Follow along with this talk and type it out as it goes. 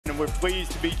we're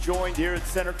pleased to be joined here at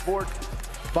center court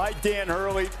by Dan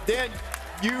Hurley. Dan,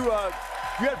 you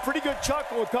had a pretty good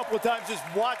chuckle a couple of times just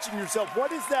watching yourself.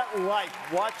 What is that like,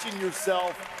 watching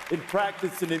yourself in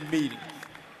practice and in meetings?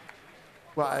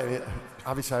 Well,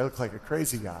 obviously I look like a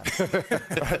crazy guy.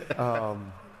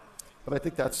 But I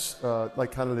think that's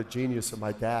like kind of the genius of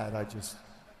my dad.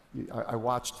 I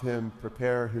watched him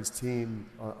prepare his team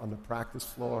on the practice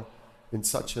floor in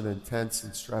such an intense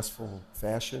and stressful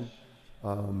fashion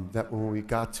that when we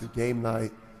got to game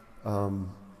night,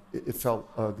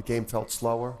 the game felt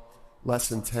slower,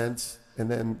 less intense, and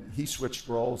then he switched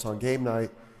roles on game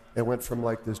night and went from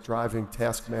like this driving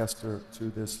taskmaster to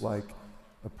this like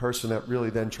a person that really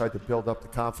then tried to build up the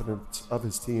confidence of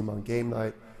his team on game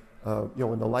night.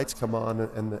 When the lights come on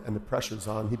and the pressure's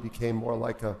on, he became more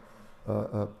like a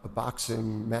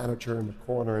boxing manager in the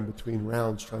corner in between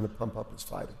rounds trying to pump up his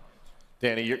fighting.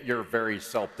 Danny, you're very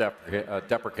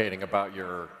self-deprecating about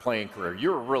your playing career.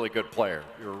 You're a really good player.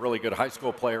 You're a really good high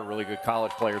school player, really good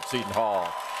college player at Seton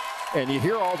Hall. And you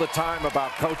hear all the time about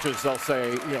coaches,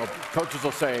 coaches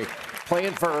will say,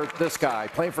 playing for this guy,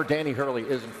 playing for Danny Hurley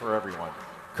isn't for everyone.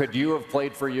 Could you have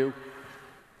played for you?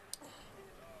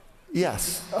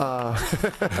 Yes.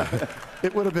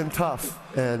 It would have been tough.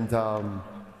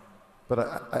 But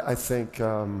I think,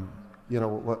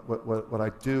 what I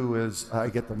do is I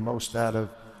get the most out of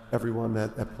everyone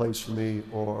that plays for me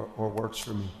or works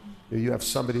for me. You have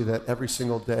somebody that every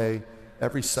single day,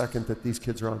 every second that these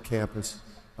kids are on campus,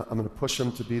 I'm going to push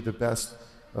them to be the best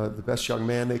young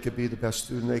man they could be, the best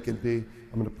student they can be.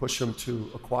 I'm going to push them to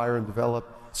acquire and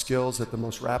develop skills at the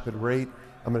most rapid rate.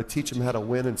 I'm going to teach them how to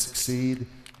win and succeed.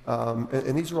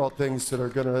 And these are all things that are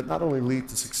going to not only lead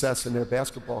to success in their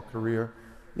basketball career,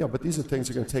 but these are things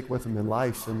they're going to take with them in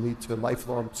life and lead to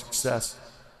lifelong success,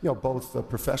 both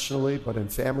professionally but in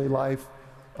family life.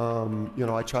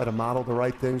 I try to model the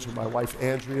right things with my wife,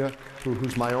 Andrea,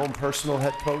 who's my own personal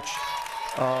head coach.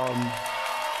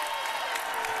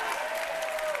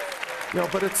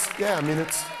 But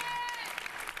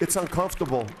it's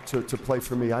uncomfortable to play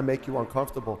for me. I make you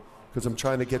uncomfortable because I'm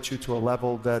trying to get you to a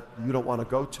level that you don't want to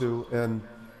go to, and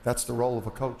that's the role of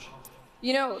a coach.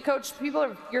 Coach,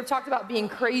 you're talked about being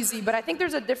crazy, but I think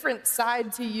there's a different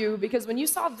side to you because when you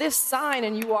saw this sign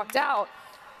and you walked out,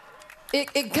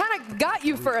 it kind of got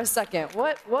you for a second.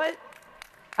 What?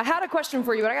 I had a question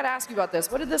for you, but I got to ask you about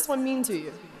this. What did this one mean to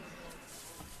you?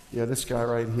 Yeah, this guy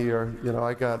right here.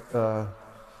 I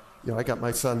got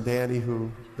my son Danny,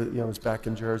 who is back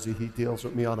in Jersey. He deals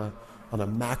with me on a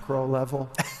macro level,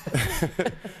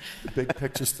 big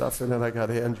picture stuff, and then I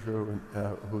got Andrew,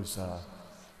 who's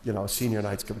senior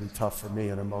night's going to be tough for me,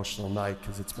 an emotional night,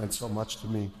 because it's meant so much to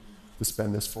me to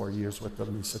spend this 4 years with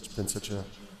them. He's been such an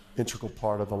integral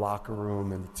part of the locker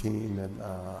room and the team, and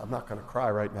I'm not going to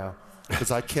cry right now because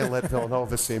I can't let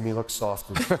Villanova see me look soft.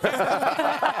 But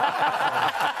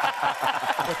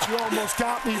you almost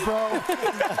got me, bro.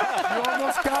 You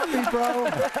almost got me, bro.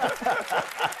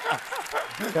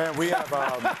 And we have,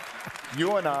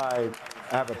 you and I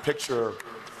have a picture.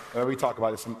 We talk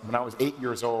about this. When I was 8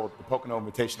 years old, the Pocono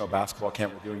Invitational basketball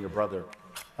camp with you and your brother,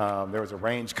 there was a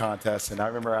range contest, and I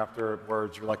remember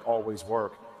afterwards you were like, always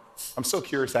work. I'm so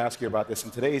curious to ask you about this.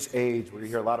 In today's age, where you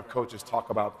hear a lot of coaches talk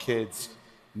about kids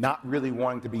not really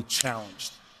wanting to be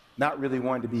challenged, not really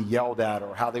wanting to be yelled at,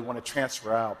 or how they want to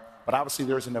transfer out, but obviously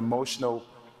there's an emotional,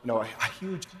 a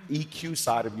huge EQ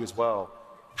side of you as well.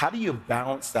 How do you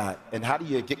balance that, and how do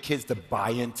you get kids to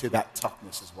buy into that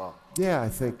toughness as well? Yeah, I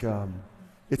think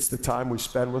it's the time we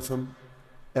spend with them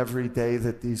every day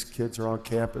that these kids are on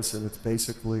campus, and it's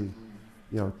basically,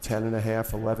 10 and a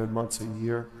half, 11 months a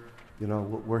year.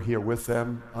 We're here with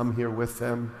them. I'm here with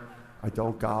them. I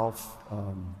don't golf.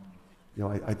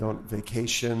 I don't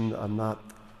vacation. I'm not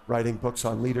writing books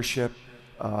on leadership.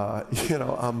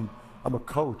 I'm a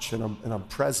coach, and I'm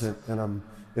present, and I'm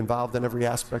involved in every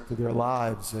aspect of their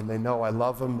lives, and they know I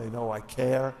love them. They know I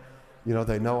care.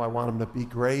 They know I want them to be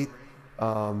great.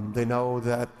 They know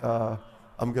that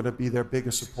I'm going to be their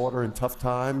biggest supporter in tough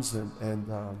times,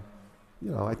 and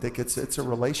I think it's a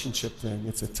relationship thing.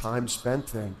 It's a time spent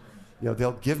thing.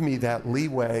 They'll give me that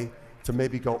leeway to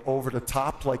maybe go over the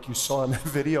top, like you saw in the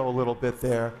video a little bit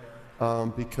there,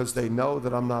 because they know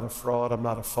that I'm not a fraud, I'm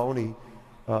not a phony,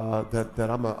 that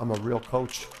I'm a real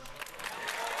coach.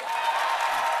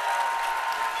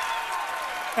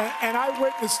 And I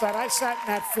witnessed that. I sat in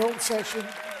that film session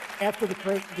after the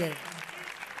Creighton game.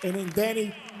 And in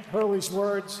Danny Hurley's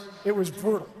words, it was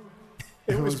brutal.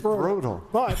 It was brutal.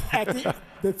 But at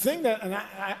the thing that, and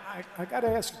I got to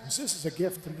ask you, because this is a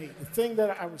gift to me, the thing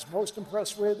that I was most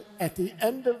impressed with, at the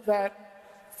end of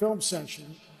that film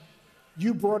session,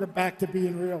 you brought it back to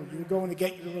being real. You were going to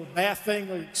get your little bath thing,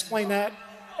 or you explain that.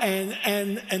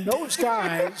 And those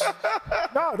guys,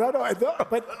 no.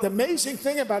 But the amazing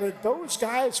thing about it, those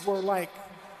guys were like,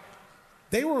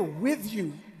 they were with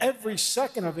you every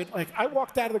second of it. Like, I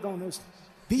walked out of there going,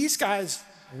 these guys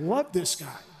love this guy.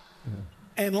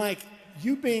 Yeah. And like,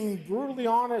 you being brutally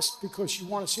honest because you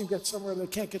want to see them get somewhere they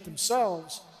can't get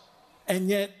themselves, and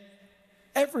yet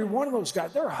every one of those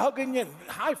guys, they're hugging you and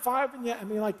high-fiving you. I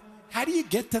mean, like, how do you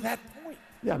get to that point?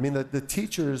 Yeah, I mean, the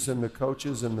teachers and the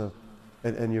coaches and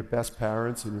your best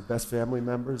parents and your best family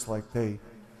members, like, they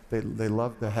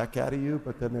love the heck out of you,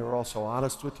 but then they were also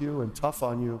honest with you and tough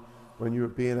on you when you were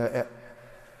being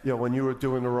when you were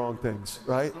doing the wrong things,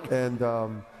 right? And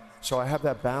so I have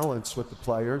that balance with the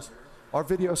players. Our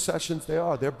video sessions,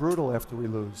 they're brutal after we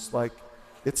lose. Like,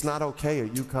 it's not okay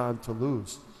at UConn to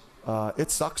lose. It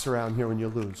sucks around here when you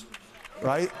lose,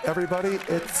 right? Everybody,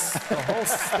 the whole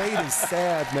state is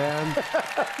sad, man.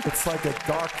 It's like a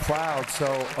dark cloud.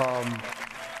 So,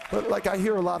 but like, I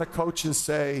hear a lot of coaches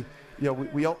say,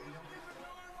 we don't.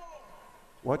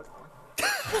 What?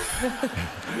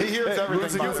 He hears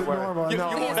everything, by the way. You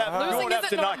won't have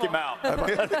to knock him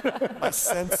out. My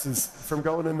senses from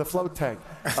going in the float tank.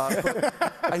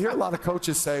 I hear a lot of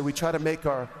coaches say we try to make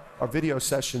our video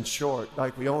sessions short.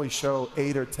 Like, we only show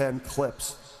 8 or 10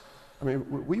 clips. I mean,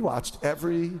 we watched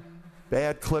every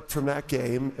bad clip from that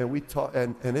game,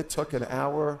 and and it took an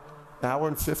hour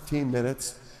and 15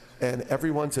 minutes, and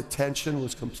everyone's attention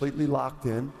was completely locked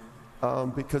in.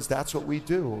 Because that's what we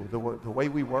do. The way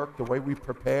we work, the way we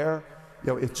prepare,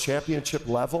 it's championship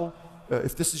level.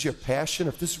 If this is your passion,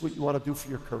 if this is what you want to do for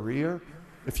your career,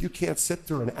 if you can't sit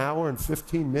through an hour and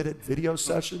 15-minute video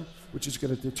session, which is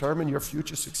going to determine your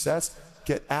future success,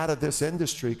 get out of this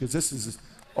industry, because this is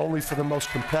only for the most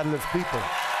competitive people.